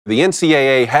The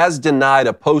NCAA has denied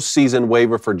a postseason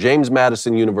waiver for James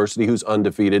Madison University, who's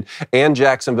undefeated, and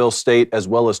Jacksonville State, as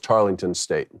well as Tarleton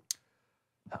State.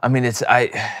 I mean,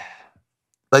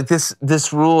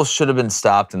 this rule should have been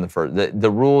stopped in the first.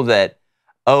 The rule that,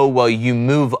 oh, well, you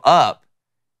move up,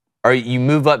 or you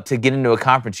move up to get into a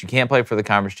conference. You can't play for the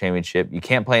conference championship. You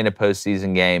can't play in a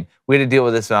postseason game. We had to deal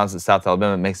with this when I was at South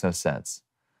Alabama. It makes no sense.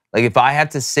 Like, if I have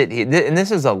to sit here, and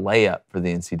this is a layup for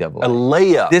the NCAA. A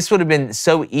layup. This would have been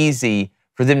so easy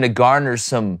for them to garner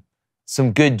some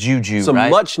good juju, some right?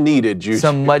 much-needed juju.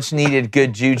 Some much-needed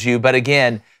good juju. But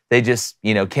again, they just,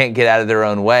 can't get out of their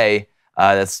own way.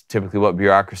 That's typically what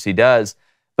bureaucracy does.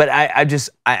 But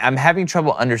I'm having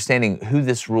trouble understanding who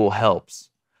this rule helps.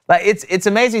 Like, it's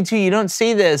amazing, too. You don't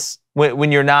see this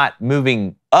when you're not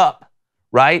moving up,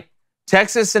 right?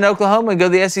 Texas and Oklahoma go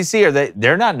to the SEC.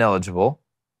 They're not ineligible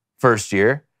first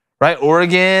year, right?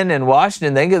 Oregon and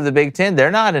Washington, they go to the Big Ten.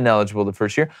 They're not ineligible the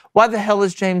first year. Why the hell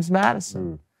is James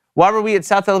Madison? Why were we at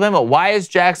South Alabama? Why is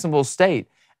Jacksonville State?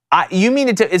 You mean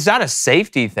it's not a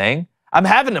safety thing? I'm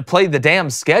having to play the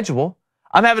damn schedule.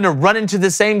 I'm having to run into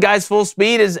the same guys full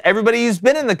speed as everybody who's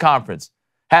been in the conference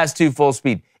has to full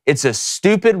speed. It's a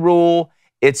stupid rule.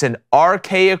 It's an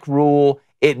archaic rule.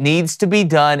 It needs to be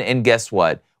done. And guess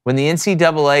what? When the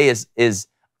NCAA is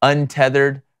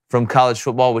untethered from college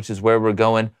football, which is where we're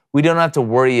going, we don't have to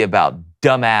worry about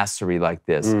dumbassery like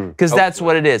this, because that's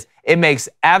what it is. It makes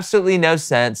absolutely no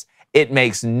sense. It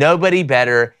makes nobody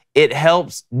better. It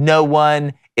helps no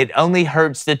one. It only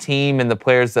hurts the team and the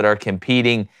players that are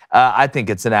competing. I think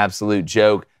it's an absolute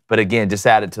joke. But again, just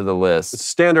add it to the list. It's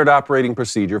standard operating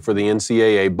procedure for the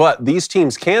NCAA. But these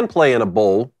teams can play in a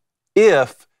bowl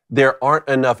if there aren't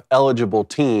enough eligible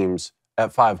teams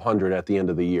at 500 at the end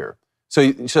of the year.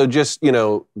 So just,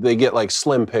 they get like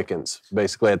slim pickings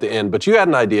basically at the end. But you had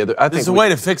an idea. There's a way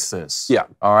to fix this. Yeah.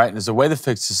 All right. There's a way to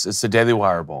fix this. It's the Daily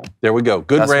Wire Bowl. There we go.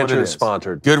 Good Rancher is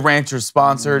sponsored. Good Rancher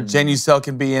sponsored. Jen Usel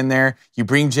can be in there. You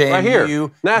bring JMU. Right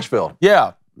here. Nashville.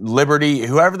 Yeah. Liberty,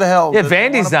 whoever the hell. Yeah,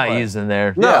 Vandy's not using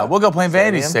there. No. Yeah, we'll go play in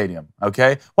Vandy Stadium.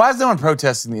 Okay. Why is no one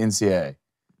protesting the NCAA?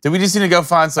 Did we just need to go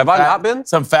find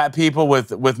some fat people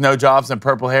with no jobs and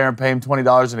purple hair and pay them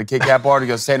 $20 in a Kit Kat bar to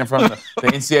go stand in front of the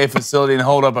NCAA facility and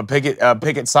hold up a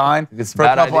picket sign for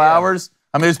a couple hours?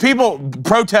 I mean, there's people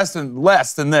protesting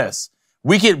less than this.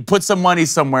 We could put some money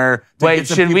somewhere. Wait,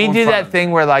 should we do that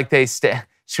thing where like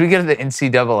should we go to the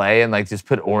NCAA and like just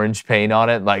put orange paint on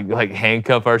it, like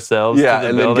handcuff ourselves? Yeah, to the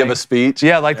and building? then give a speech.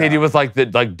 Yeah, like they do with like Da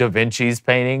Vinci's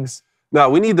paintings. No,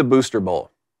 we need the Booster Bowl.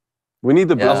 We need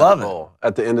the Booster Bowl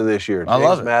at the end of this year.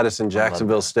 James Madison,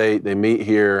 Jacksonville State, they meet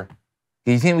here.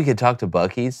 Do you think we could talk to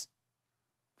Bucky's?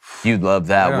 You'd love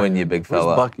that, wouldn't you, big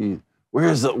fella? Where's Bucky?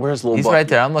 Where's little Bucky? He's right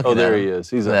there. I'm looking at him. Oh, there he is.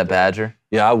 He's that Badger.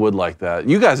 Yeah, I would like that.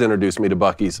 You guys introduced me to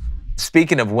Bucky's.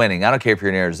 Speaking of winning, I don't care if you're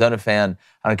an Arizona fan,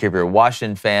 I don't care if you're a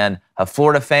Washington fan, a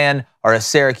Florida fan, or a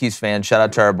Syracuse fan. Shout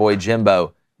out to our boy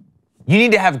Jimbo. You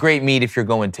need to have great meat if you're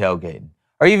going tailgating,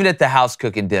 or even at the house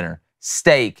cooking dinner.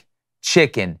 Steak,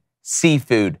 chicken,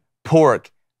 seafood, pork,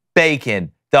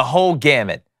 bacon, the whole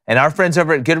gamut. And our friends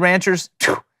over at Good Ranchers,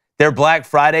 their Black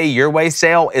Friday Your Way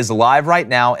sale is live right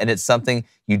now, and it's something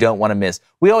you don't want to miss.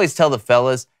 We always tell the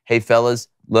fellas, hey fellas,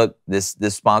 look, this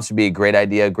sponsor would be a great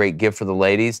idea, a great gift for the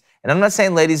ladies. And I'm not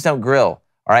saying ladies don't grill,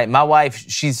 all right? My wife,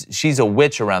 she's a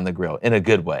witch around the grill in a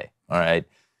good way, all right?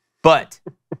 But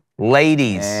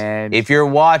ladies, if you're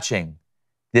watching,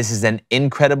 this is an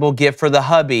incredible gift for the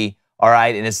hubby, all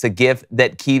right? And it's the gift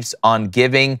that keeps on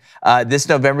giving. This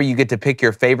November, you get to pick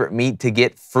your favorite meat to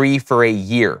get free for a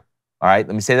year, all right?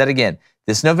 Let me say that again.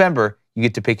 This November, you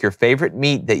get to pick your favorite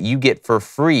meat that you get for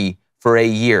free for a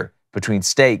year. Between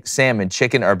steak, salmon,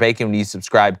 chicken, or bacon when you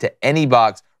subscribe to any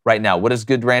box right now. What is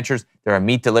Good Ranchers? They're a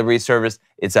meat delivery service.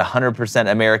 It's 100%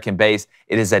 American-based.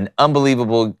 It is an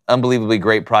unbelievably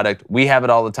great product. We have it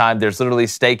all the time. There's literally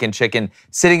steak and chicken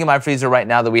sitting in my freezer right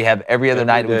now that we have every other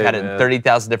night. We've had it in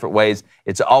 30,000 different ways.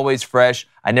 It's always fresh.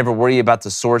 I never worry about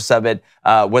the source of it.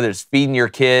 Whether it's feeding your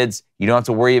kids, you don't have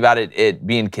to worry about it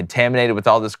being contaminated with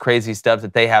all this crazy stuff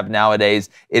that they have nowadays.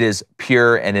 It is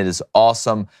pure and it is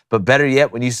awesome. But better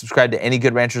yet, when you subscribe to any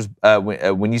Good Ranchers,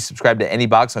 when you subscribe to any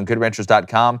box on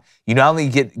GoodRanchers.com, you not only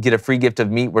get a free gift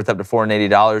of meat worth up to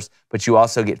 $480, but you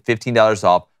also get $15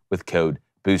 off with code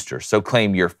BOOSTER. So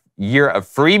claim your year of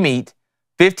free meat,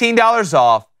 $15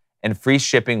 off, and free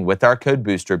shipping with our code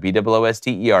BOOSTER,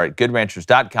 BOOSTER, at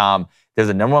GoodRanchers.com. They're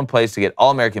the #1 place to get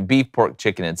all-American beef, pork,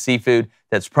 chicken, and seafood.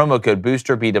 That's promo code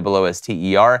BOOSTER,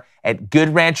 BOOSTER, at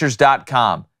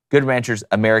GoodRanchers.com. Good Ranchers,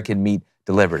 American meat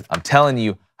delivered. I'm telling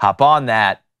you, hop on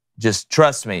that. Just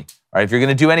trust me. All right, if you're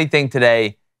going to do anything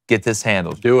today, get this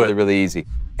handled. Do it. Really, really easy.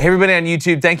 Hey, everybody on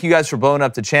YouTube, thank you guys for blowing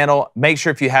up the channel. Make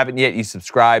sure if you haven't yet, you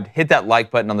subscribed. Hit that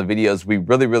like button on the videos. We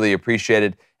really, really appreciate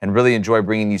it and really enjoy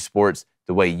bringing you sports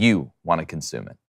the way you want to consume it.